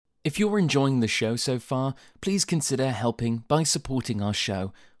If you're enjoying the show so far, please consider helping by supporting our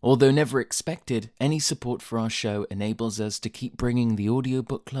show. Although never expected, any support for our show enables us to keep bringing the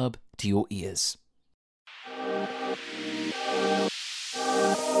Audiobook Club to your ears.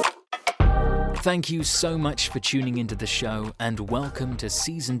 Thank you so much for tuning into the show, and welcome to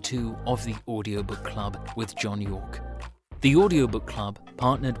Season 2 of the Audiobook Club with John York. The Audiobook Club,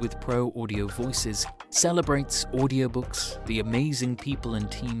 partnered with Pro Audio Voices, celebrates audiobooks, the amazing people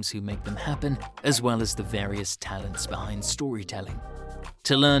and teams who make them happen, as well as the various talents behind storytelling.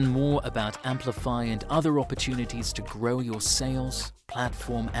 To learn more about Amplify and other opportunities to grow your sales,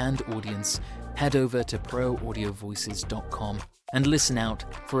 platform, and audience, head over to proaudiovoices.com and listen out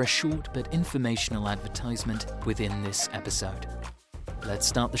for a short but informational advertisement within this episode. Let's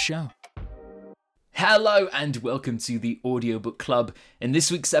start the show. Hello and welcome to the Audiobook Club. In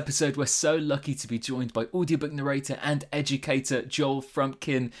this week's episode, we're so lucky to be joined by audiobook narrator and educator Joel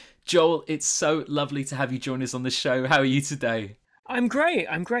Froomkin. Joel, it's so lovely to have you join us on the show. How are you today? I'm great.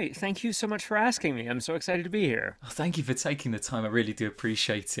 Thank you so much for asking me. I'm so excited to be here. Oh, thank you for taking the time. I really do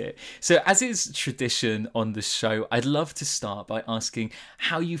appreciate it. So, as is tradition on the show, I'd love to start by asking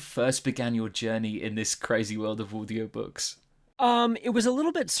how you first began your journey in this crazy world of audiobooks. It was a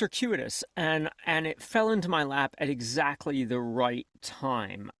little bit circuitous, and it fell into my lap at exactly the right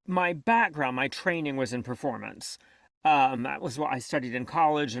time. My background, my training was in performance. That was what I studied in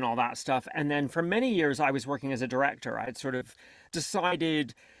college and all that stuff. And then for many years, I was working as a director. I'd sort of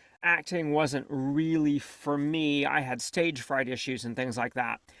decided acting wasn't really for me. I had stage fright issues and things like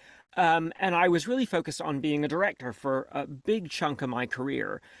that. And I was really focused on being a director for a big chunk of my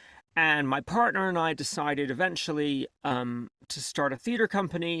career. And my partner and I decided eventually to start a theater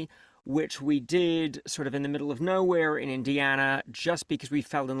company, which we did sort of in the middle of nowhere in Indiana, just because we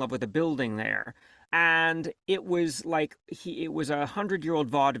fell in love with a building there. And it was like it was a 100-year-old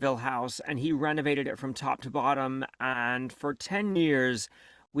vaudeville house, and he renovated it from top to bottom. And for 10 years,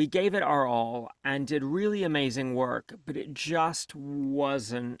 we gave it our all and did really amazing work, but it just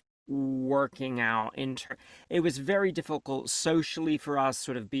wasn't working out. It was very difficult socially for us,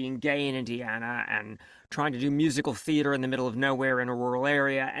 sort of being gay in Indiana and trying to do musical theater in the middle of nowhere in a rural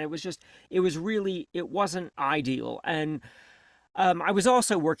area. And it wasn't ideal. And I was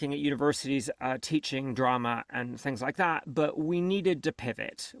also working at universities, teaching drama and things like that, but we needed to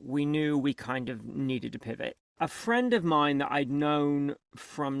pivot. We knew we kind of needed to pivot. A friend of mine that I'd known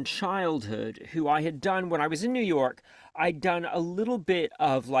from childhood, who I had done when I was in New York, I'd done a little bit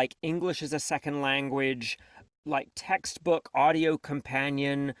of like English as a second language, like textbook audio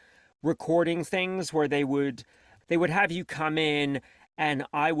companion recording things where they would have you come in and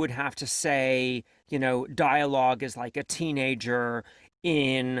I would have to say, dialogue as like a teenager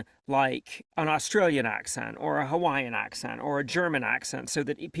in like an Australian accent or a Hawaiian accent or a German accent, so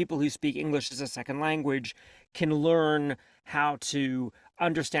that people who speak English as a second language can learn how to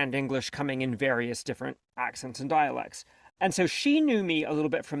understand English coming in various different accents and dialects. And so she knew me a little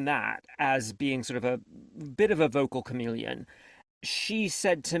bit from that as being sort of a bit of a vocal chameleon. She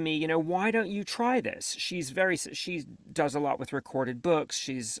said to me, why don't you try this? She does a lot with recorded books.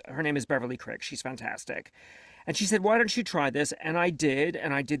 Her name is Beverly Crick. She's fantastic. And she said, why don't you try this? And I did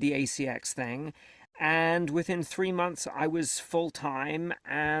the ACX thing. And within 3 months, I was full-time,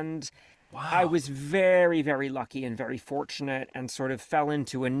 and Wow. I was very, very lucky and very fortunate, and sort of fell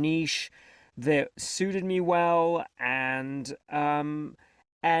into a niche that suited me well. And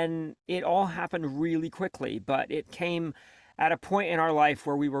it all happened really quickly, but it came at a point in our life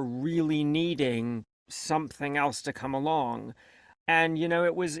where we were really needing something else to come along. And,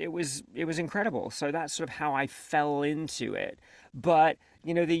 it was incredible. So that's sort of how I fell into it. But,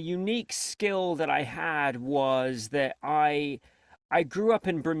 the unique skill that I had was that I grew up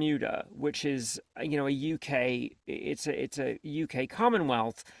in Bermuda, which is, a UK, it's a UK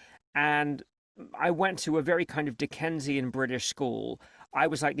Commonwealth. And I went to a very kind of Dickensian British school. I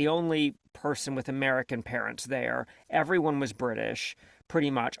was like the only person with American parents there. Everyone was British,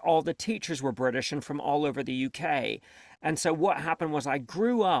 pretty much. All the teachers were British and from all over the UK. And so what happened was I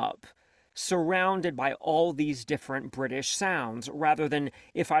grew up surrounded by all these different British sounds, rather than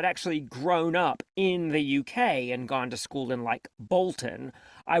if I'd actually grown up in the UK and gone to school in like Bolton,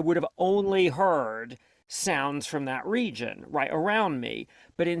 I would have only heard sounds from that region right around me.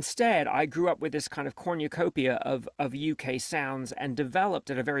 But instead, I grew up with this kind of cornucopia of UK sounds and developed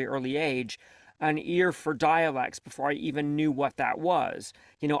at a very early age an ear for dialects before I even knew what that was.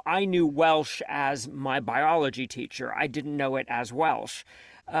 I knew Welsh as my biology teacher. I didn't know it as Welsh.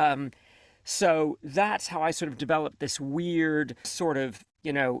 So that's how I sort of developed this weird sort of,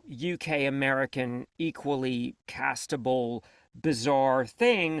 UK American equally castable bizarre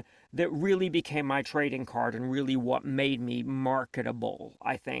thing that really became my trading card and really what made me marketable,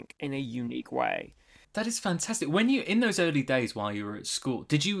 I think, in a unique way. That is fantastic. When you, in those early days while you were at school,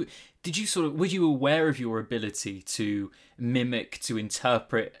 did you sort of, were you aware of your ability to mimic, to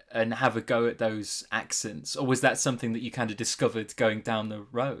interpret, and have a go at those accents, or was that something that you kind of discovered going down the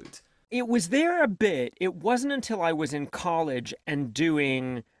road? It was there a bit. It wasn't until I was in college and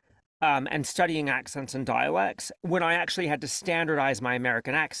doing and studying accents and dialects when I actually had to standardize my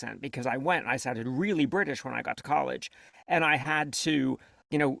American accent, because I sounded really British when I got to college, and I had to,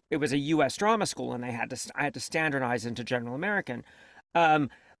 it was a U.S. drama school, and I had to standardize into General American.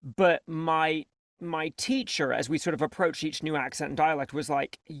 Um, but my teacher, as we sort of approached each new accent and dialect, was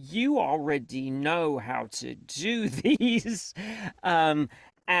like, "You already know how to do these." Um,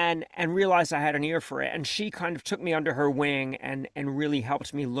 and realized I had an ear for it. And she kind of took me under her wing and really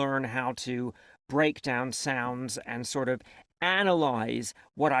helped me learn how to break down sounds and sort of analyze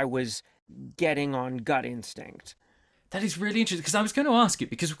what I was getting on gut instinct. That is really interesting, because I was going to ask it,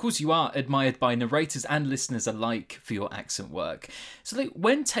 because of course you are admired by narrators and listeners alike for your accent work. So like,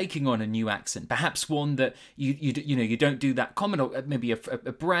 when taking on a new accent, perhaps one that you don't do that common, or maybe a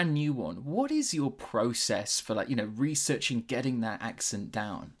brand new one, what is your process for researching getting that accent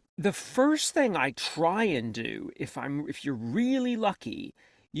down? The first thing I try and do, if you're really lucky,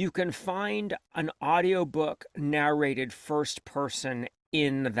 you can find an audiobook narrated first person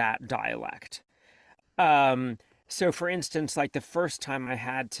in that dialect. So for instance, like the first time I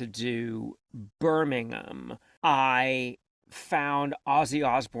had to do Birmingham, I found Ozzy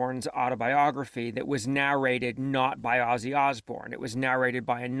Osbourne's autobiography that was narrated not by Ozzy Osbourne. It was narrated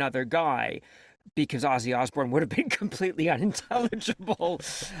by another guy, because Ozzy Osbourne would have been completely unintelligible,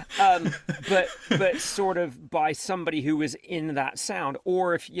 but sort of by somebody who was in that sound.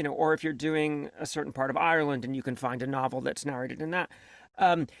 Or if you're doing a certain part of Ireland and you can find a novel that's narrated in that,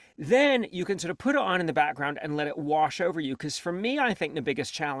 then you can sort of put it on in the background and let it wash over you. Because for me, I think the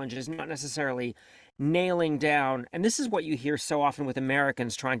biggest challenge is not necessarily nailing down, and this is what you hear so often with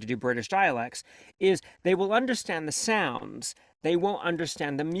Americans trying to do British dialects, is they will understand the sounds, they won't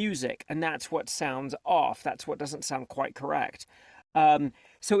understand the music, and that's what sounds off. That's what doesn't sound quite correct.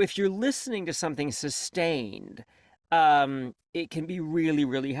 So if you're listening to something sustained, it can be really,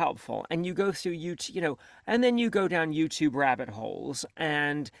 really helpful. And you go through YouTube, and then you go down YouTube rabbit holes.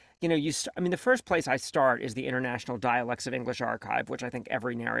 And, the first place I start is the International Dialects of English Archive, which I think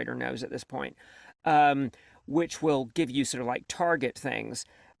every narrator knows at this point, which will give you sort of like target things.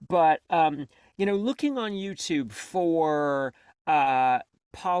 But, looking on YouTube for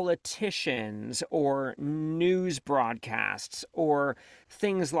politicians or news broadcasts or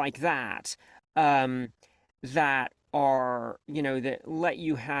things like that, that are, that let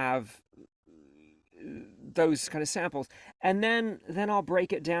you have those kind of samples. And then I'll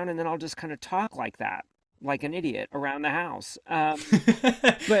break it down, and then I'll just kind of talk like that, like an idiot around the house.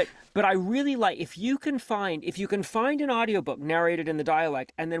 But I really like, if you can find an audiobook narrated in the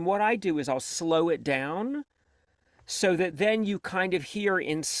dialect, and then what I do is I'll slow it down so that then you kind of hear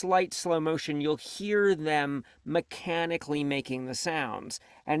in slight slow motion, you'll hear them mechanically making the sounds.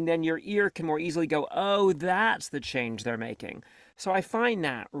 And then your ear can more easily go, oh, that's the change they're making. So I find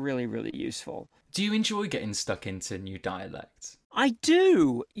that really, really useful. Do you enjoy getting stuck into new dialects? I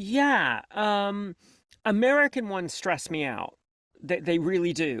do, yeah. American ones stress me out. They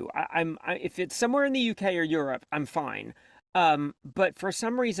really do. If it's somewhere in the UK or Europe, I'm fine. But for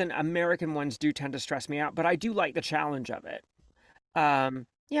some reason, American ones do tend to stress me out, but I do like the challenge of it.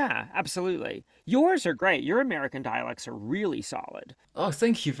 Yeah, absolutely. Yours are great. Your American dialects are really solid. Oh,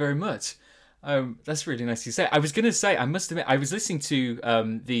 thank you very much. That's really nice to say. I was going to say, I must admit, I was listening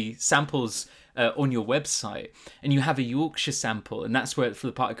to the samples on your website, and you have a Yorkshire sample, and that's where, for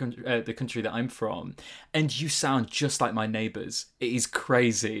the part of the country that I'm from, and you sound just like my neighbours. It is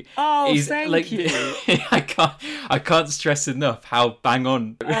crazy. Oh, thank you. I can't stress enough how bang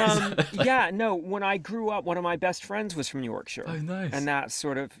on. Yeah, no. When I grew up, one of my best friends was from Yorkshire. Oh, nice. And that's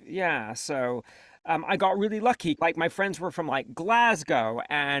sort of, yeah. So I got really lucky. Like, my friends were from like Glasgow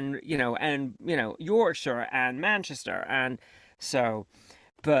and Yorkshire and Manchester, and so,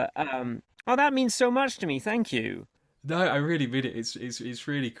 but oh, that means so much to me. Thank you. No, I really mean it. It's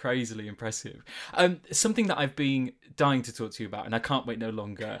really crazily impressive. Something that I've been dying to talk to you about, and I can't wait no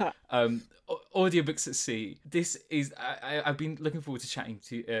longer. Audiobooks at Sea. This is I've been looking forward to chatting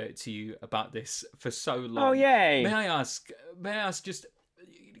to you about this for so long. Oh, yay! May I ask just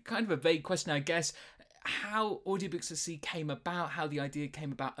kind of a vague question, I guess, how Audiobooks at Sea came about, how the idea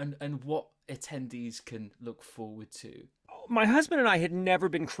came about, and what attendees can look forward to? my husband and I had never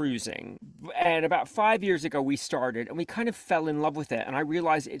been cruising. And about 5 years ago, we started and we kind of fell in love with it. And I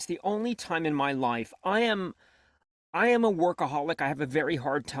realized it's the only time in my life I am a workaholic. I have a very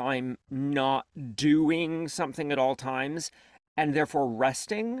hard time not doing something at all times and therefore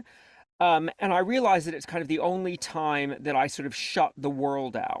resting. And I realize that it's kind of the only time that I sort of shut the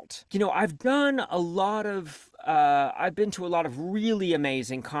world out. I've been to a lot of really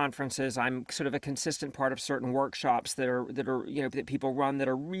amazing conferences. I'm sort of a consistent part of certain workshops that people run that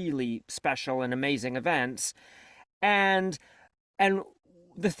are really special and amazing events. And and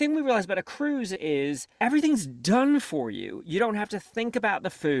the thing we realize about a cruise is everything's done for you. You don't have to think about the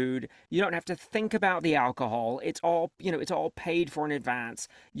food. You don't have to think about the alcohol. It's all paid for in advance.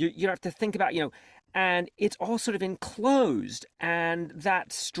 You don't have to think about, and it's all sort of enclosed, and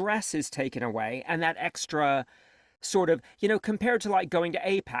that stress is taken away, and that extra sort of, compared to like going to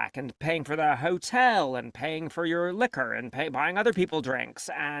APAC and paying for the hotel and paying for your liquor and buying other people drinks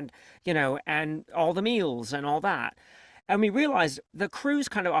and all the meals and all that. And we realized the cruise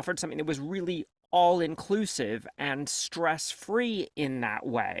kind of offered something that was really all inclusive and stress free in that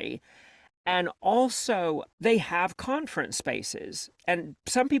way. And also, they have conference spaces. And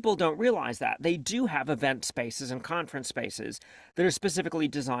some people don't realize that. They do have event spaces and conference spaces that are specifically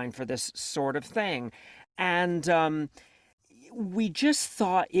designed for this sort of thing. And we just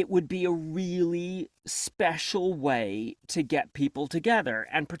thought it would be a really special way to get people together.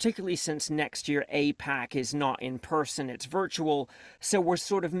 And particularly since next year APAC is not in person, it's virtual. So we're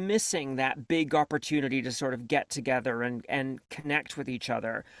sort of missing that big opportunity to sort of get together and connect with each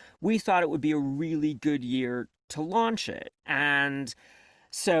other. We thought it would be a really good year to launch it. And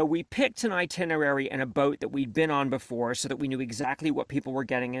so we picked an itinerary and a boat that we'd been on before so that we knew exactly what people were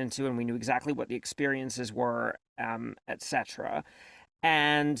getting into and we knew exactly what the experiences were, etc.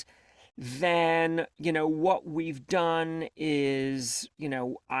 And then, what we've done is,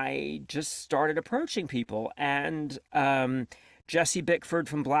 I just started approaching people and Jesse Bickford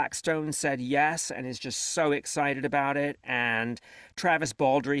from Blackstone said yes and is just so excited about it. And Travis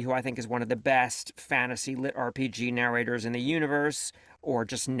Baldry, who I think is one of the best fantasy lit RPG narrators in the universe, or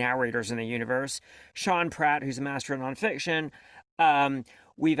just narrators in the universe. Sean Pratt, who's a master of nonfiction.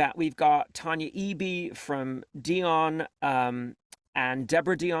 We've got Tanya Eby from Dion, and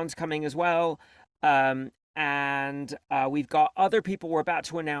Deborah Dion's coming as well. And we've got other people. We're about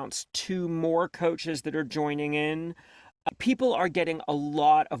to announce 2 more coaches that are joining in. People are getting a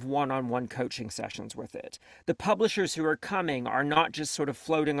lot of one-on-one coaching sessions with it. The publishers who are coming are not just sort of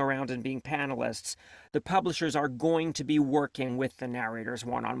floating around and being panelists. The publishers are going to be working with the narrators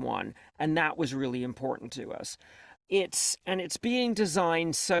one-on-one, and that was really important to us. It's being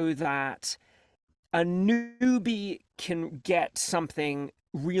designed so that a newbie can get something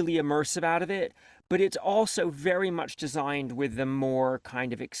really immersive out of it, but it's also very much designed with the more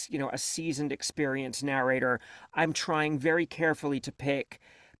kind of, a seasoned, experienced narrator. I'm trying very carefully to pick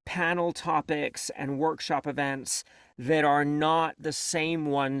panel topics and workshop events that are not the same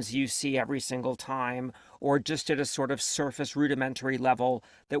ones you see every single time or just at a sort of surface rudimentary level,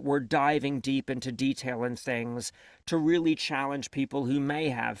 that we're diving deep into detail and things to really challenge people who may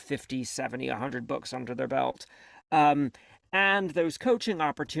have 50, 70, 100 books under their belt. And those coaching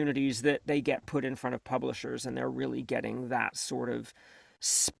opportunities that they get put in front of publishers, and they're really getting that sort of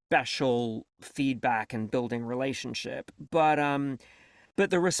special feedback and building relationship. But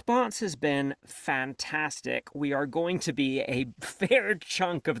the response has been fantastic. We are going to be a fair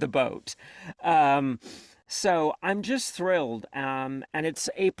chunk of the boat. So I'm just thrilled. And it's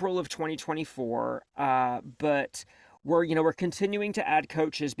April of 2024. But we're continuing to add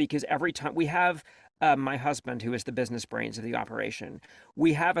coaches because every time we have my husband, who is the business brains of the operation,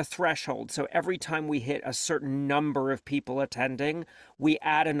 we have a threshold. So every time we hit a certain number of people attending, we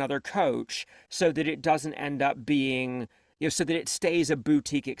add another coach so that it doesn't end up being, so that it stays a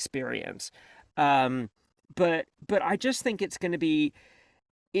boutique experience. But I just think it's going to be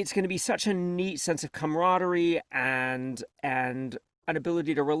such a neat sense of camaraderie and an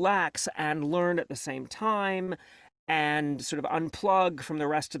ability to relax and learn at the same time and sort of unplug from the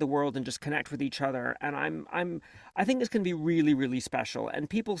rest of the world and just connect with each other. And I think it's going to be really, really special. And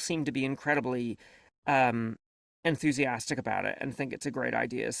people seem to be incredibly enthusiastic about it and think it's a great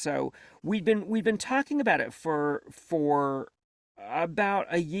idea. So we've been talking about it for about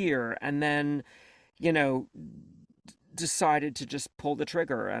a year, and then decided to just pull the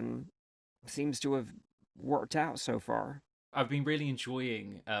trigger, and seems to have worked out so far. I've been really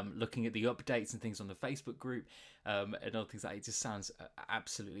enjoying looking at the updates and things on the Facebook group and other things like that. It just sounds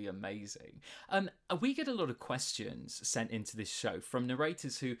absolutely amazing. We get a lot of questions sent into this show from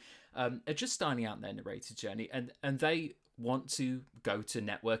narrators who are just starting out their narrator journey, and they want to go to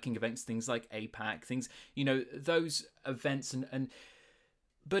networking events, things like APAC, things, those events,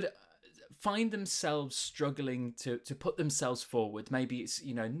 but find themselves struggling to put themselves forward. Maybe it's,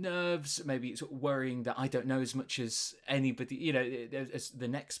 nerves, maybe it's worrying that I don't know as much as anybody, as the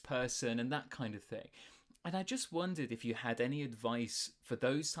next person, and that kind of thing. And I just wondered if you had any advice for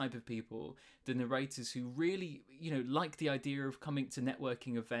those type of people, the narrators who really, like the idea of coming to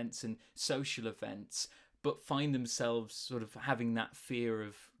networking events and social events, but find themselves sort of having that fear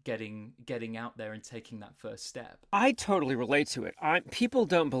of getting out there and taking that first step. I totally relate to it. People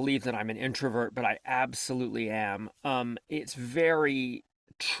don't believe that I'm an introvert, but I absolutely am. It's very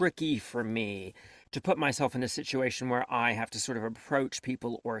tricky for me to put myself in a situation where I have to sort of approach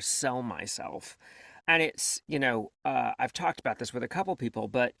people or sell myself. And it's, I've talked about this with a couple people,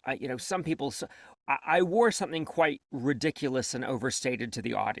 but, some people, I wore something quite ridiculous and overstated to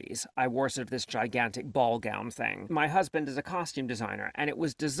the Audis. I wore sort of this gigantic ball gown thing. My husband is a costume designer, and it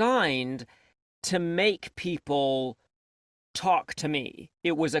was designed to make people talk to me.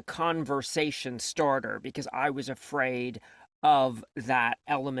 It was a conversation starter because I was afraid of that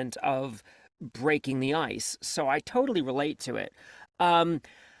element of breaking the ice. So I totally relate to it.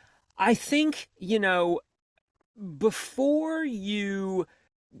 I think, before you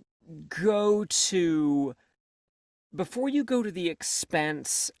go to the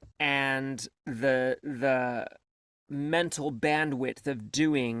expense and the mental bandwidth of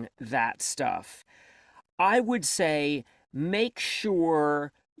doing that stuff, I would say make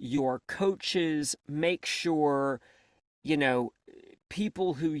sure your coaches, make sure,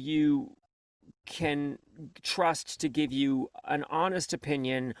 people who you can trust to give you an honest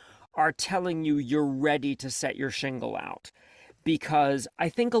opinion are telling you you're ready to set your shingle out. Because I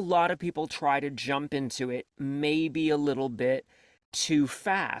think a lot of people try to jump into it maybe a little bit too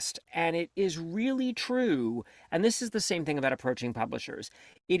fast. And it is really true. And this is the same thing about approaching publishers.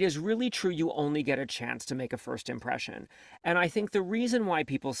 It is really true you only get a chance to make a first impression. And I think the reason why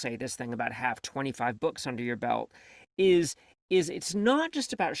people say this thing about have 25 books under your belt is it's not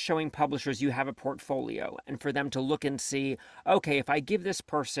just about showing publishers you have a portfolio and for them to look and see, okay, if I give this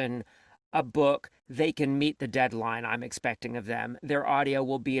person a book, they can meet the deadline I'm expecting of them. Their audio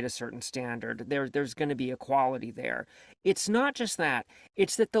will be at a certain standard. There's going to be a quality there. It's not just that.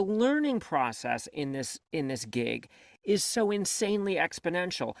 It's that the learning process in this gig is so insanely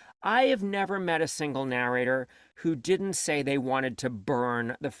exponential. I have never met a single narrator who didn't say they wanted to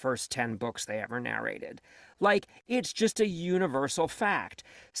burn the first 10 books they ever narrated. Like, it's just a universal fact.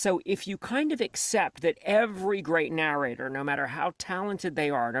 So if you kind of accept that every great narrator, no matter how talented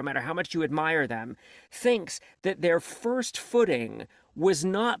they are, no matter how much you admire them, thinks that their first footing was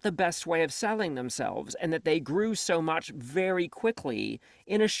not the best way of selling themselves and that they grew so much very quickly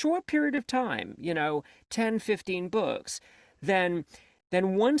in a short period of time, 10, 15 books, then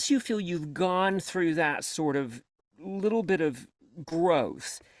once you feel you've gone through that sort of little bit of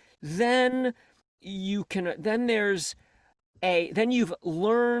growth, then you've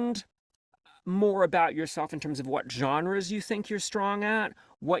learned more about yourself in terms of what genres you think you're strong at,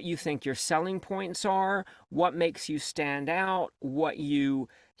 what you think your selling points are, what makes you stand out, what you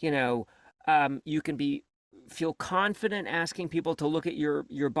can feel confident asking people to look at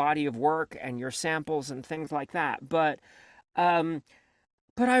your body of work and your samples and things like that. But I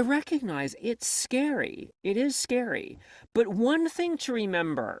recognize it's scary. It is scary. But one thing to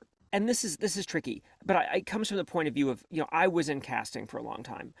remember, and this is tricky, but it comes from the point of view of, I was in casting for a long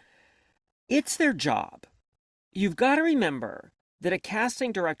time. It's their job. You've got to remember that a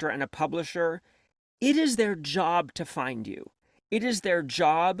casting director and a publisher, it is their job to find you. It is their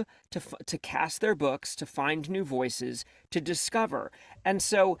job to cast their books, to find new voices, to discover. And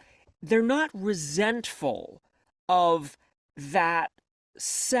so they're not resentful of that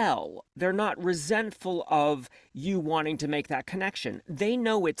sell. They're not resentful of you wanting to make that connection. They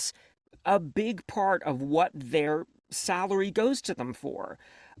know it's a big part of what their salary goes to them for.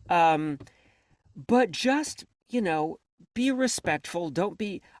 But just, be respectful. Don't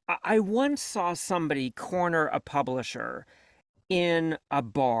be... I once saw somebody corner a publisher in a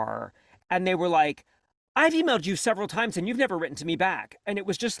bar, and they were like, I've emailed you several times and you've never written to me back. And it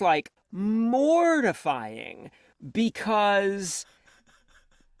was just like mortifying because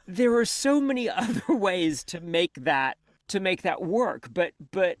there are so many other ways to make that work.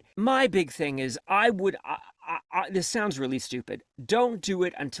 But my big thing is this sounds really stupid. Don't do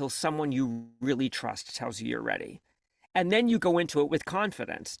it until someone you really trust tells you you're ready. and then you go into it with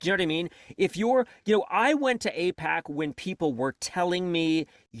confidence. Do you know what I mean? If you're, I went to APAC when people were telling me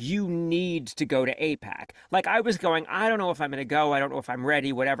you need to go to APAC. Like I was going, I don't know if I'm going to go. I don't know if I'm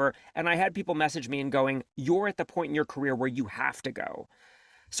ready, whatever. And I had people message me and going, you're at the point in your career where you have to go.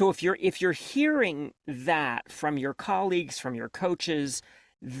 So if you're hearing that from your colleagues, from your coaches,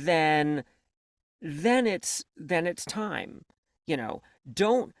 then it's time. You know,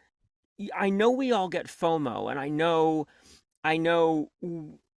 don't I know we all get FOMO, and I know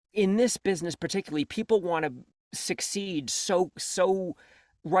in this business particularly people want to succeed so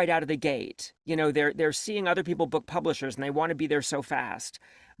right out of the gate. They're seeing other people book publishers and they want to be there so fast.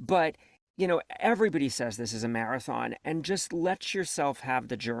 But everybody says this is a marathon, and just let yourself have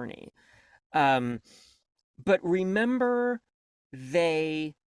the journey. But remember,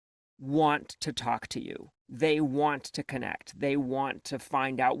 they want to talk to you. They want to connect. They want to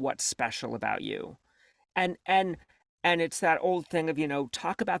find out what's special about you. And it's that old thing of,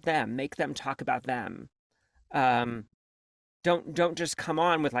 talk about them, make them talk about them. Um, don't just come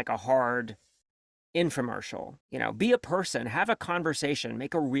on with like a hard infomercial. Be a person, have a conversation,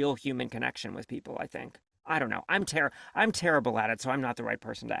 make a real human connection with people, I think. I don't know. I'm terrible at it, so I'm not the right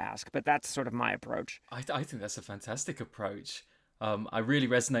person to ask, but that's sort of my approach. I think that's a fantastic approach. I really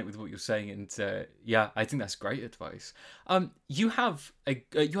resonate with what you're saying, and yeah, I think that's great advice. You have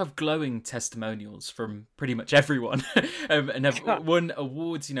glowing testimonials from pretty much everyone, and have won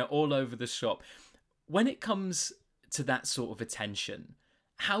awards, all over the shop. When it comes to that sort of attention,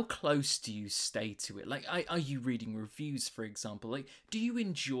 how close do you stay to it? Like, are you reading reviews, for example? Like, do you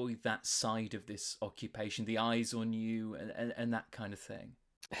enjoy that side of this occupation, the eyes on you, and that kind of thing?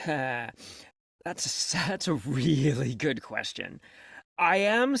 That's a really good question. I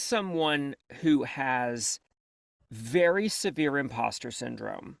am someone who has very severe imposter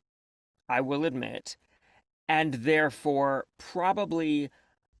syndrome, I will admit, and therefore probably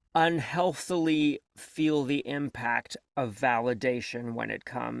unhealthily feel the impact of validation when it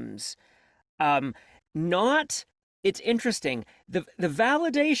comes. Not It's interesting. The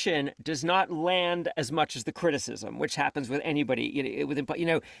validation does not land as much as the criticism, which happens with anybody.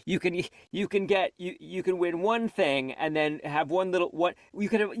 You can win one thing and then have one little what you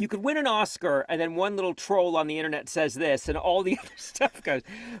could win an Oscar and then one little troll on the internet says this and all the other stuff goes.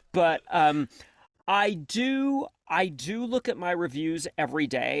 But I do look at my reviews every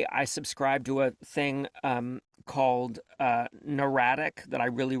day. I subscribe to a thing called Narrator that I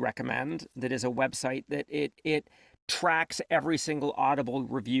really recommend. That is a website that it tracks every single Audible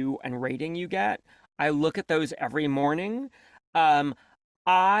review and rating you get. I look at those every morning.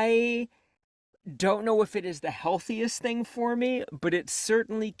 I don't know if it is the healthiest thing for me, but it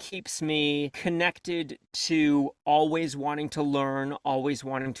certainly keeps me connected to always wanting to learn, always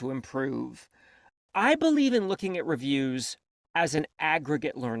wanting to improve. I believe in looking at reviews as an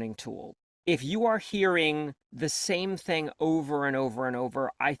aggregate learning tool. If you are hearing the same thing over and over and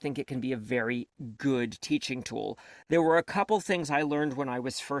over, I think it can be a very good teaching tool. There were a couple things I learned when I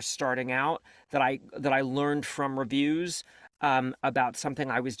was first starting out that I learned from reviews about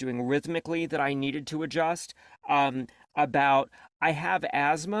something I was doing rhythmically that I needed to adjust. About I have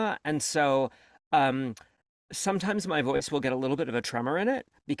asthma, and so sometimes my voice will get a little bit of a tremor in it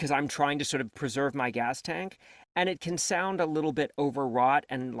because I'm trying to sort of preserve my gas tank, and it can sound a little bit overwrought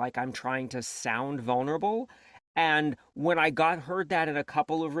and like I'm trying to sound vulnerable. And when I heard that in a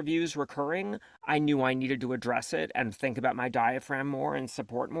couple of reviews recurring, I knew I needed to address it and think about my diaphragm more and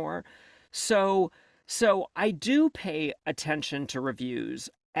support more. So I do pay attention to reviews,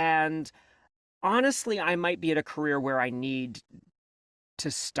 and honestly, I might be at a career where I need to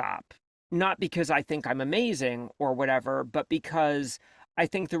stop. Not because I think I'm amazing or whatever, but because I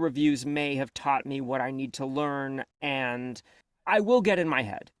think the reviews may have taught me what I need to learn, and I will get in my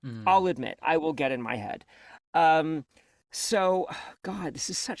head. Mm. I'll admit, I will get in my head. Um, so, God, this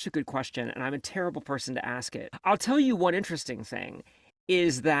is such a good question, and I'm a terrible person to ask it. I'll tell you one interesting thing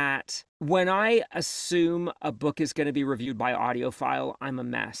is that when I assume a book is going to be reviewed by audiophile, I'm a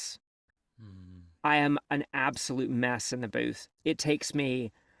mess. Mm. I am an absolute mess in the booth. It takes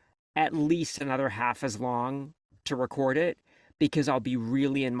me at least another half as long to record it because I'll be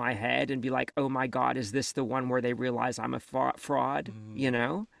really in my head and be like, oh my God, is this the one where they realize I'm a fraud?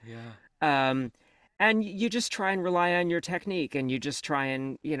 Yeah. Um, and you just try and rely on your technique, and you just try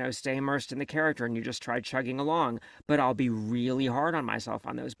and, stay immersed in the character, and you just try chugging along. But I'll be really hard on myself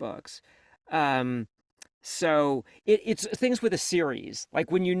on those books. Um, So it's things with a series,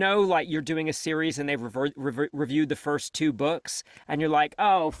 like when you know, like you're doing a series and they've reviewed the first two books, and you're like,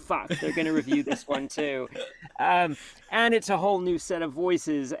 oh fuck, they're going to review this one too, um, and it's a whole new set of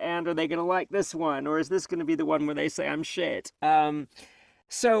voices. And are they going to like this one, or is this going to be the one where they say I'm shit?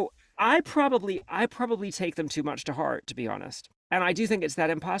 So I probably take them too much to heart, to be honest, and I do think it's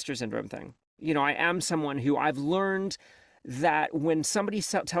that imposter syndrome thing. I am someone who I've learned that when somebody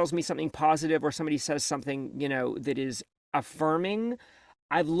tells me something positive or somebody says something, that is affirming,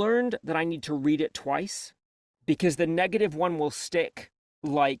 I've learned that I need to read it twice because the negative one will stick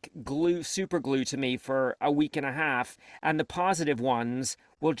like glue, super glue to me for a week and a half, and the positive ones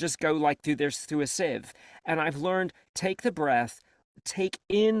will just go like through a sieve. And I've learned, take the breath, take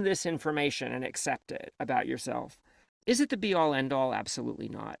in this information and accept it about yourself. Is it the be all end all? Absolutely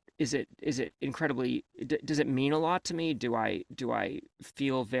not. Is it incredibly, does it mean a lot to me? Do I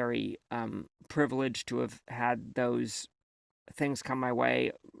feel very privileged to have had those things come my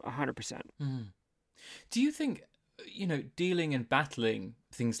way? 100%. Mm. Do you think, dealing and battling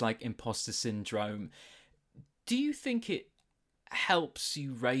things like imposter syndrome, do you think it helps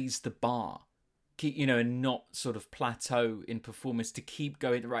you raise the bar, and not sort of plateau in performance, to keep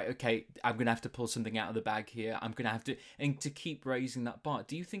going, right, okay, I'm going to have to pull something out of the bag here, I'm going to have to, and to keep raising that bar?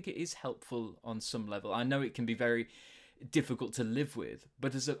 Do you think it is helpful on some level? I know it can be very difficult to live with,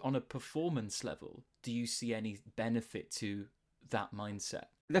 but on a performance level, do you see any benefit to that mindset?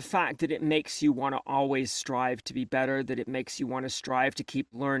 The fact that it makes you want to always strive to be better, that it makes you want to strive to keep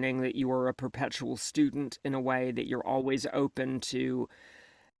learning, that you are a perpetual student in a way, that you're always open to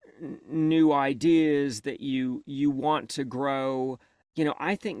new ideas, that you want to grow.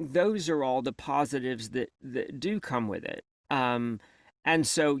 I think those are all the positives that do come with it. And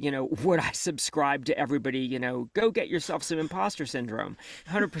so, would I subscribe to everybody, go get yourself some imposter syndrome?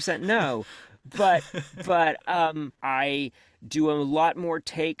 100% no. But I do a lot more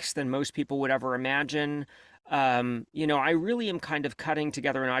takes than most people would ever imagine. I really am kind of cutting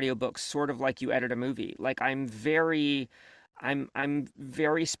together an audiobook sort of like you edit a movie. Like I'm very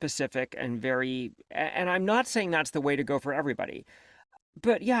specific and I'm not saying that's the way to go for everybody.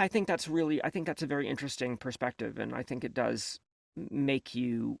 But yeah, I think that's a very interesting perspective, and I think it does make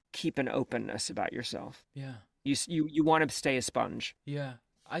you keep an openness about yourself. Yeah. You want to stay a sponge. Yeah.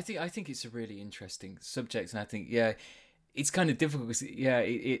 I think it's a really interesting subject, and I think, yeah, it's kind of difficult because, yeah,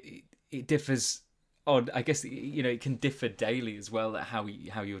 it differs on, I guess, it can differ daily as well, how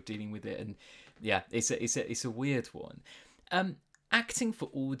you're dealing with it. And yeah, it's a weird one. Acting for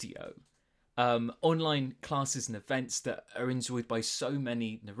audio, online classes and events that are enjoyed by so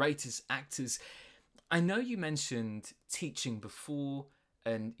many narrators, actors. I know you mentioned teaching before,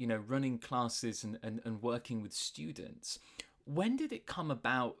 and running classes and working with students. When did it come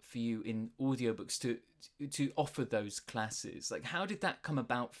about for you in audiobooks to offer those classes? Like, how did that come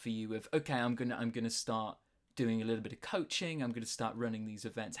about for you? Of, okay, I'm gonna start doing a little bit of coaching, I'm gonna start running these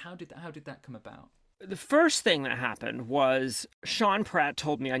events. How did that come about? The first thing that happened was Sean Pratt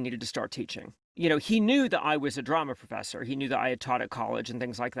told me I needed to start teaching. He knew that I was a drama professor. He knew that I had taught at college and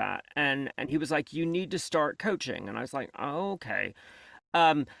things like that. And he was like, you need to start coaching. And I was like, oh, okay.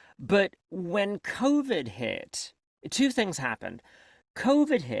 But when COVID hit, two things happened.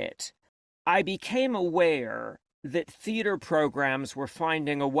 COVID hit, I became aware that theater programs were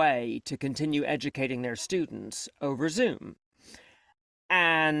finding a way to continue educating their students over Zoom.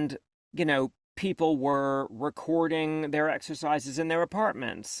 And, people were recording their exercises in their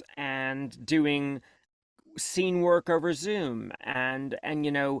apartments and doing scene work over Zoom. And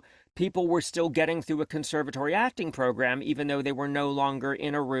people were still getting through a conservatory acting program, even though they were no longer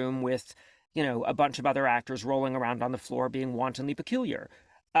in a room with, a bunch of other actors rolling around on the floor being wantonly peculiar.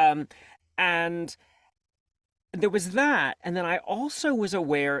 And there was that. And then I also was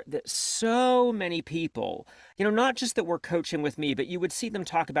aware that so many people, not just that were coaching with me, but you would see them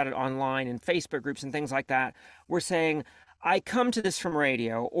talk about it online in Facebook groups and things like that, were saying, I come to this from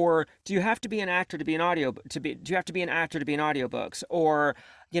radio, or do you have to be an actor to be an do you have to be an actor to be in audiobooks? Or,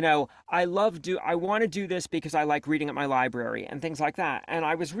 I want to do this because I like reading at my library and things like that. And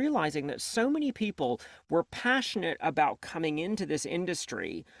I was realizing that so many people were passionate about coming into this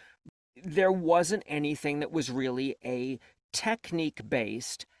industry. There wasn't anything that was really a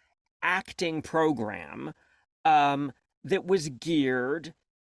technique-based acting program that was geared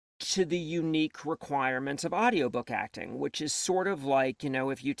to the unique requirements of audiobook acting, which is sort of like,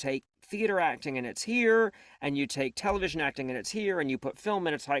 if you take theater acting and it's here, and you take television acting and it's here, and you put film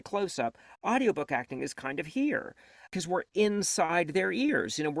and it's high close-up, audiobook acting is kind of here because we're inside their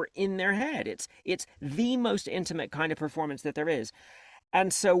ears, we're in their head. It's the most intimate kind of performance that there is.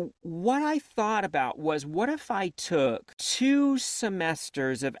 And so what I thought about was, what if I took 2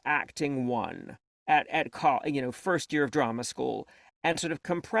 semesters of acting one at first year of drama school, and sort of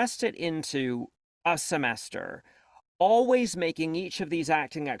compressed it into a semester, always making each of these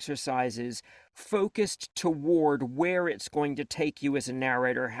acting exercises focused toward where it's going to take you as a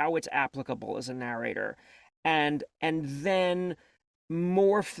narrator, how it's applicable as a narrator, and then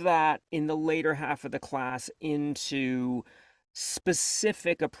morph that in the later half of the class into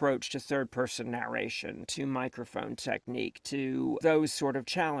specific approach to third person narration, to microphone technique, to those sort of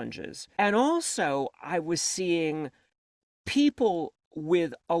challenges. And also, I was seeing people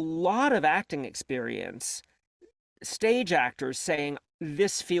with a lot of acting experience, stage actors, saying,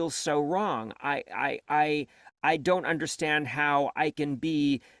 this feels so wrong. I don't understand how I can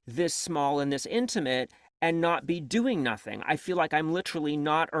be this small and this intimate and not be doing nothing. I feel like I'm literally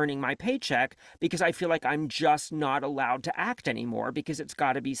not earning my paycheck because I feel like I'm just not allowed to act anymore because it's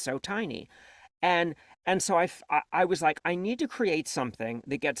got to be so tiny. And and so I was like, I need to create something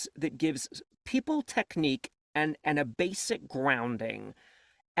that gives people technique and a basic grounding,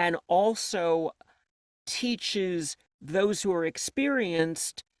 and also teaches those who are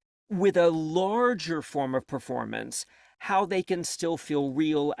experienced with a larger form of performance how they can still feel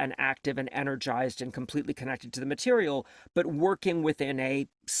real and active and energized and completely connected to the material, but working within a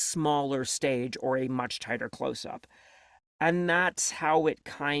smaller stage or a much tighter close up. And that's how it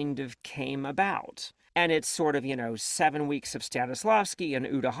kind of came about. And it's sort of, 7 weeks of Stanislavski and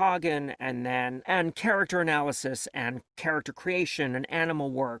Uta Hagen, and character analysis and character creation and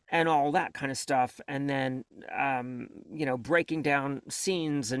animal work and all that kind of stuff. And then, breaking down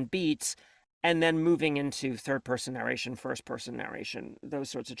scenes and beats, and then moving into third person narration, first person narration, those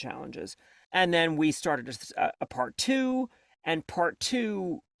sorts of challenges. And then we started a part two, and part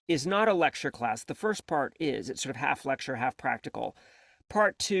two is not a lecture class. The first part is, it's sort of half lecture, half practical.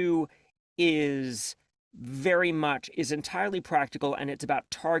 Part two is is entirely practical, and it's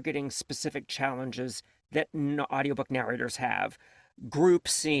about targeting specific challenges that audiobook narrators have. Group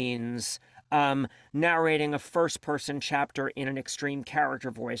scenes, narrating a first person chapter in an extreme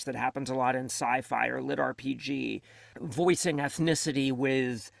character voice that happens a lot in sci-fi or lit RPG, voicing ethnicity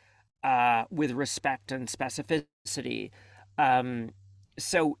with respect and specificity.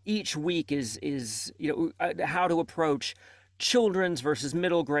 So each week is how to approach children's versus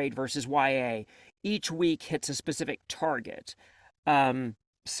middle grade versus YA. Each week hits a specific target. So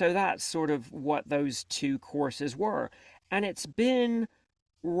that's sort of what those two courses were. And it's been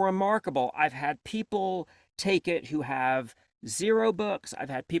remarkable. I've had people take it who have 0 books. I've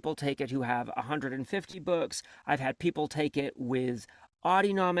had people take it who have 150 books. I've had people take it with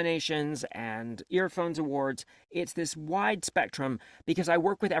Audie nominations and Earphones Awards. It's this wide spectrum because I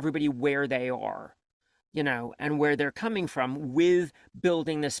work with everybody where they are, and where they're coming from, with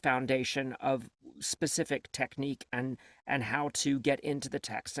building this foundation of specific technique and how to get into the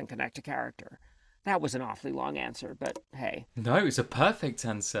text and connect to character. That was an awfully long answer, but hey. No, it's a perfect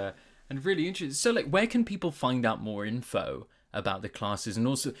answer and really interesting. So, where can people find out more info about the classes, and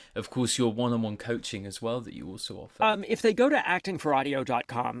also, of course, your one-on-one coaching as well that you also offer? If they go to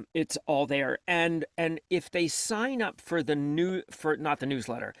actingforaudio.com, it's all there. And if they sign up for not the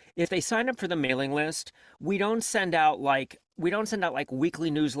newsletter, if they sign up for the mailing list, we don't send out like weekly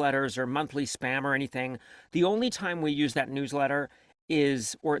newsletters or monthly spam or anything. The only time we use that newsletter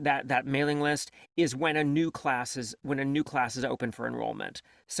or that mailing list is when a new class is open for enrollment.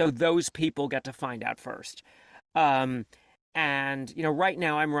 So those people get to find out first. And right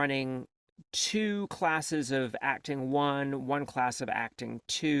now I'm running 2 classes of acting 1, 1 class of acting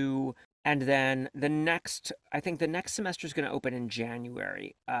 2, and then I think the next semester is going to open in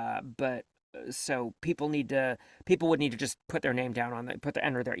January. But so people would need to just put their name down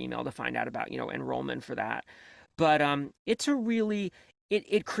enter their email to find out about enrollment for that. But it's a really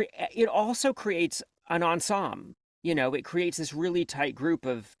it also creates an ensemble. It creates this really tight group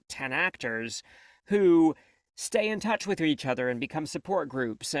of 10 actors who stay in touch with each other and become support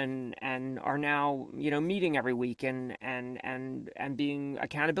groups, and are now meeting every week and being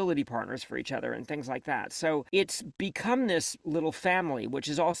accountability partners for each other and things like that. So it's become this little family, which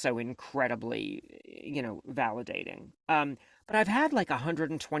is also incredibly validating. But I've had like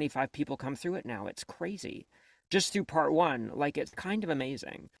 125 people come through it now. It's crazy. Just through part one, it's kind of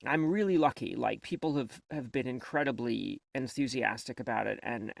amazing. I'm really lucky. People have been incredibly enthusiastic about it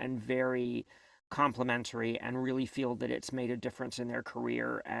and very complimentary, and really feel that it's made a difference in their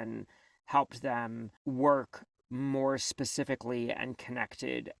career and helped them work more specifically and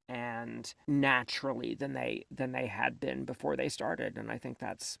connected and naturally than they had been before they started. And I think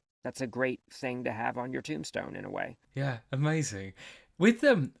that's a great thing to have on your tombstone in a way. Yeah, amazing.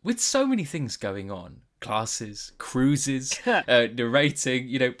 With so many things going on, classes, cruises,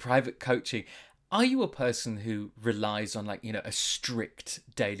 narrating, private coaching, are you a person who relies on a strict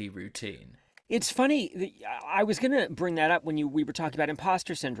daily routine? It's funny. I was going to bring that up when we were talking about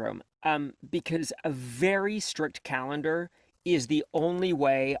imposter syndrome, because a very strict calendar is the only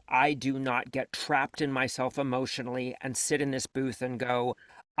way I do not get trapped in myself emotionally and sit in this booth and go,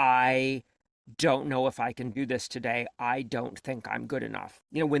 I don't know if I can do this today. I don't think I'm good enough.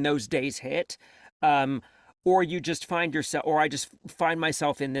 When those days hit, um, or you just find yourself, or I just find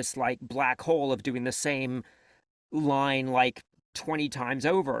myself in this like black hole of doing the same line like 20 times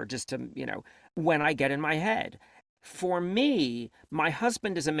over just to, when I get in my head. For me, my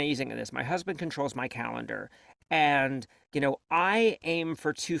husband is amazing at this. My husband controls my calendar. And, I aim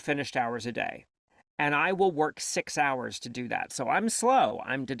for 2 finished hours a day. And I will work 6 hours to do that. So I'm slow.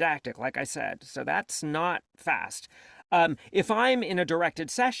 I'm didactic, like I said. So that's not fast. If I'm in a directed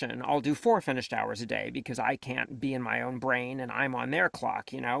session, I'll do 4 finished hours a day because I can't be in my own brain and I'm on their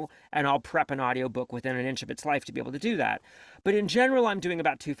clock, and I'll prep an audiobook within an inch of its life to be able to do that. But in general, I'm doing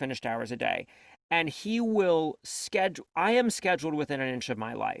about 2 finished hours a day. And he will schedule, I am scheduled within an inch of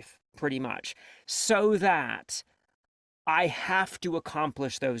my life, pretty much, so that I have to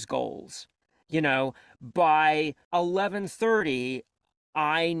accomplish those goals. By 11:30,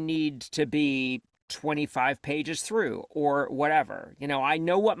 I need to be 25 pages through or whatever. I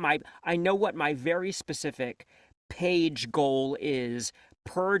know what my very specific page goal is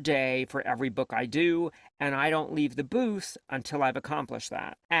per day for every book I do, and I don't leave the booth until I've accomplished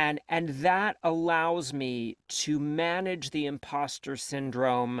that. And that allows me to manage the imposter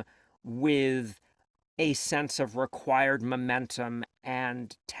syndrome with a sense of required momentum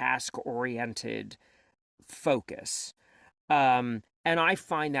and task-oriented focus. And I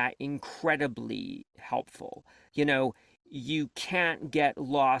find that incredibly helpful. You can't get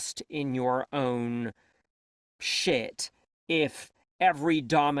lost in your own shit if every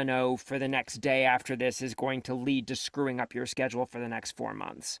domino for the next day after this is going to lead to screwing up your schedule for the next 4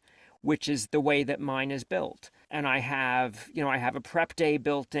 months, which is the way that mine is built. And I have a prep day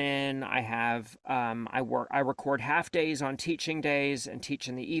built in. I record half days on teaching days and teach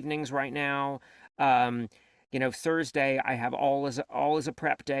in the evenings right now. Thursday I have all as a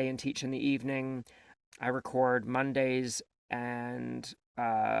prep day and teach in the evening. I record Mondays and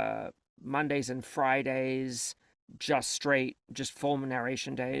Fridays, just full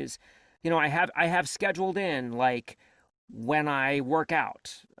narration days. I have scheduled in like when I work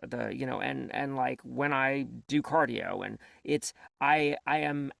out, and like when I do cardio, and I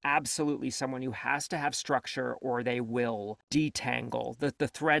am absolutely someone who has to have structure or they will detangle. The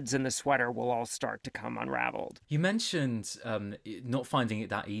threads in the sweater will all start to come unraveled. You mentioned not finding it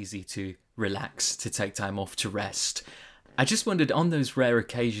that easy to relax, to take time off, to rest. I just wondered, on those rare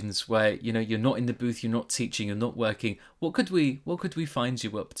occasions where you're not in the booth, you're not teaching, you're not working, what could we find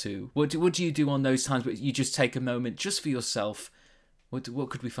you up to? What do you do on those times where you just take a moment just for yourself? What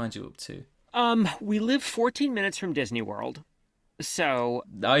could we find you up to? We live 14 minutes from Disney World, so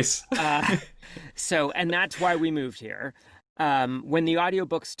nice. And that's why we moved here. When the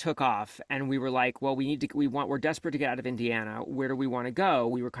audiobooks took off and we were like, well, we're desperate to get out of Indiana. Where do we want to go?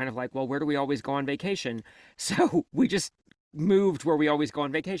 We were kind of like, well, where do we always go on vacation? So we just moved where we always go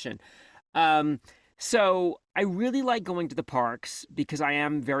on vacation. So I really like going to the parks because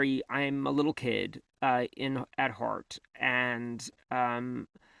I'm a little kid, at heart. And,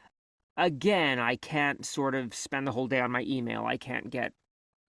 again, I can't sort of spend the whole day on my email. I can't get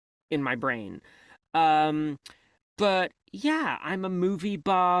in my brain. But yeah, I'm a movie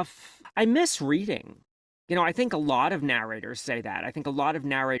buff. I miss reading. I think a lot of narrators say that. I think a lot of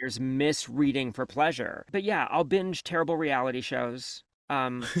narrators miss reading for pleasure. But yeah, I'll binge terrible reality shows.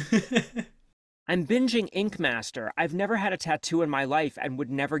 I'm binging Ink Master. I've never had a tattoo in my life and would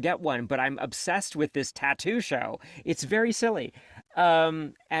never get one, but I'm obsessed with this tattoo show. It's very silly.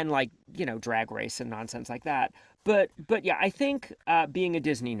 And like, Drag Race and nonsense like that. But yeah, I think being a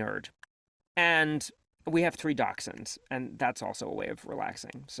Disney nerd, and we have 3 dachshunds, and that's also a way of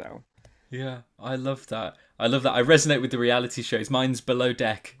relaxing. So yeah, I love that. I resonate with the reality shows. Mine's Below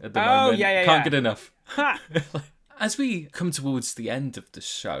Deck at the moment. Yeah. Can't get enough. As we come towards the end of the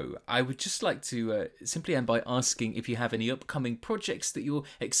show, I would just like to simply end by asking if you have any upcoming projects that you're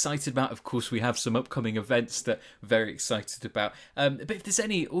excited about. Of course, we have some upcoming events that we're very excited about. But if there's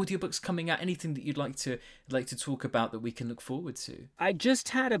any audiobooks coming out, anything that you'd like to talk about that we can look forward to. I just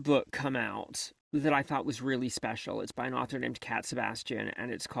had a book come out that I thought was really special. It's by an author named Kat Sebastian, and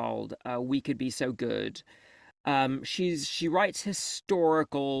it's called We Could Be So Good. She writes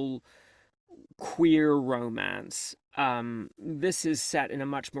historical queer romance. This is set in a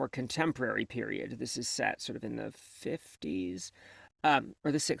much more contemporary period. This is set sort of in the 50s,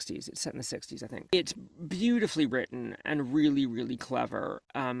 or the 60s. It's set in the 60s, I think. It's beautifully written and really, really clever,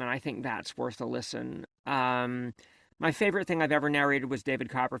 and I think that's worth a listen. My favorite thing I've ever narrated was David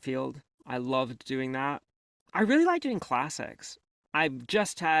Copperfield. I loved doing that. I really like doing classics. I've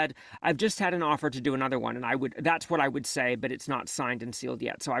just had an offer to do another one, and that's what I would say, but it's not signed and sealed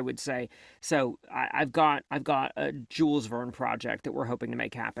yet. So I would say, I've got a Jules Verne project that we're hoping to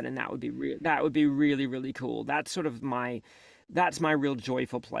make happen, and that would be really, really cool. That's my real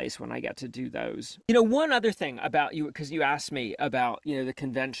joyful place when I get to do those. One other thing about you, because you asked me about, the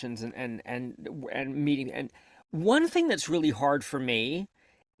conventions and meeting, and one thing that's really hard for me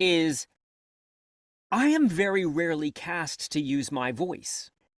is I am very rarely cast to use my voice.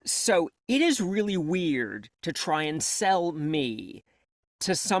 So it is really weird to try and sell me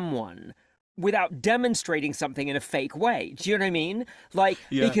to someone without demonstrating something in a fake way. Do you know what I mean?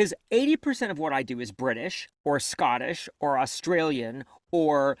 Yeah. Because 80% of what I do is British or Scottish or Australian,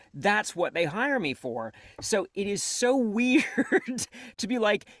 or that's what they hire me for. So it is so weird to be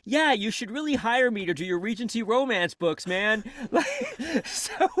like, yeah, you should really hire me to do your Regency romance books, man.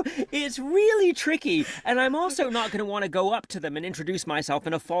 So it's really tricky. And I'm also not going to want to go up to them and introduce myself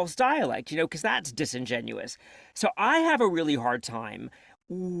in a false dialect, because that's disingenuous. So I have a really hard time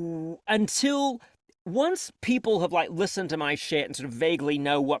until once people have listened to my shit and sort of vaguely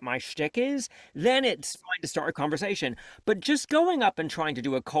know what my shtick is, then it's fine to start a conversation. But just going up and trying to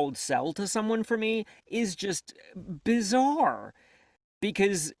do a cold sell to someone for me is just bizarre.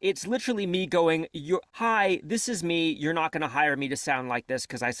 Because it's literally me going, hi, this is me. You're not going to hire me to sound like this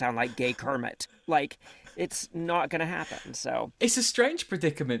because I sound like gay Kermit. It's not going to happen. So it's a strange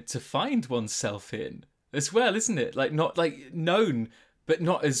predicament to find oneself in as well, isn't it? Not known, but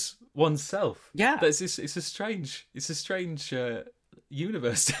not as oneself. Yeah. But it's a strange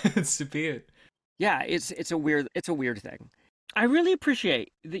universe to be in. Yeah, it's a weird thing. I really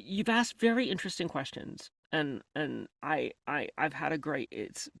appreciate that you've asked very interesting questions, and I've had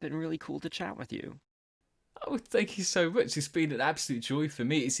it's been really cool to chat with you. Oh, thank you so much. It's been an absolute joy for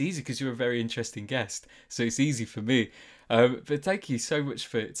me. It's easy because you're a very interesting guest, so it's easy for me. But thank you so much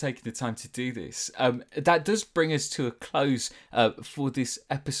for taking the time to do this. That does bring us to a close for this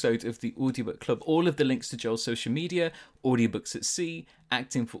episode of the Audiobook Club. All of the links to Joel's social media, Audiobooks at Sea,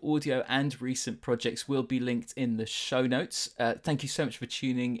 Acting for Audio, and recent projects will be linked in the show notes. Thank you so much for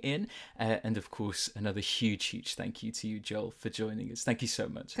tuning in. And of course, another huge thank you to you, Joel, for joining us. Thank you so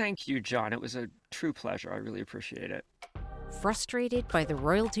much. Thank you, John. It was a true pleasure. I really appreciate it. Frustrated by the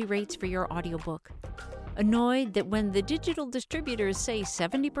royalty rates for your audiobook? Annoyed that when the digital distributors say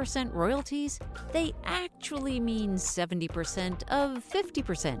 70% royalties, they actually mean 70% of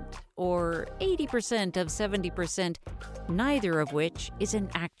 50% or 80% of 70%, neither of which is an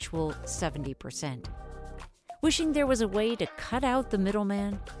actual 70%. Wishing there was a way to cut out the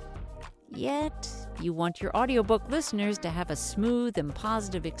middleman? Yet, you want your audiobook listeners to have a smooth and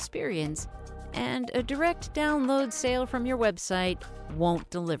positive experience, and a direct download sale from your website won't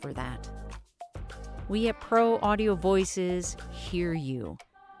deliver that. We at Pro Audio Voices hear you.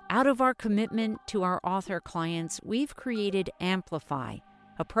 Out of our commitment to our author clients, we've created Amplify,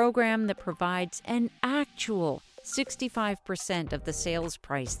 a program that provides an actual 65% of the sales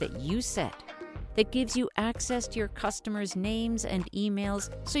price that you set, that gives you access to your customers' names and emails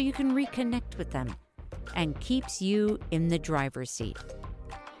so you can reconnect with them, and keeps you in the driver's seat.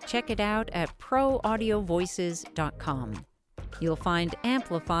 Check it out at proaudiovoices.com. You'll find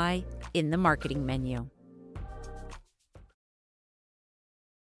Amplify in the marketing menu.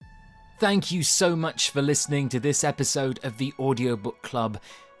 Thank you so much for listening to this episode of the Audiobook Club.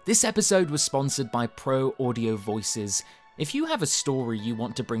 This episode was sponsored by Pro Audio Voices. If you have a story you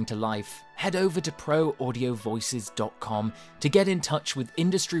want to bring to life, head over to proaudiovoices.com to get in touch with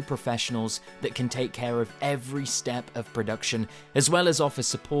industry professionals that can take care of every step of production, as well as offer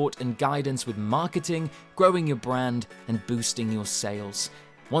support and guidance with marketing, growing your brand, and boosting your sales.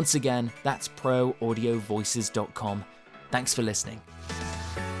 Once again, that's proaudiovoices.com. Thanks for listening.